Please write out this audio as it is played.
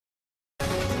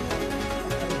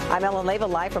I'm Ellen Leyva,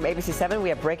 live from ABC 7. We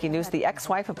have breaking news. The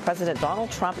ex-wife of President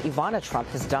Donald Trump, Ivana Trump,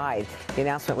 has died. The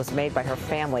announcement was made by her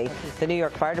family. The New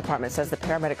York Fire Department says the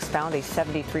paramedics found a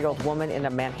 73-year-old woman in a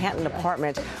Manhattan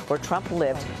apartment where Trump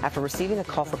lived after receiving a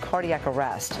call for cardiac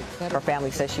arrest. Her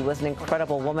family says she was an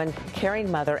incredible woman,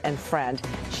 caring mother and friend.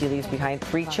 She leaves behind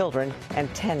 3 children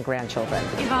and 10 grandchildren.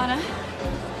 Ivana,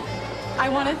 I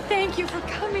want to thank you for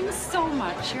coming so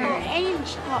much. You're an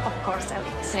angel. Oh, of course,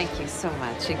 Alex. Thank you so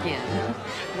much again.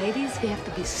 Ladies, we have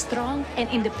to be strong and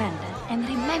independent. And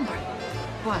remember,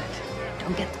 What?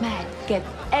 don't get mad, get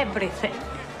everything.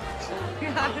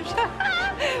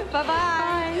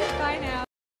 Bye-bye. Bye now.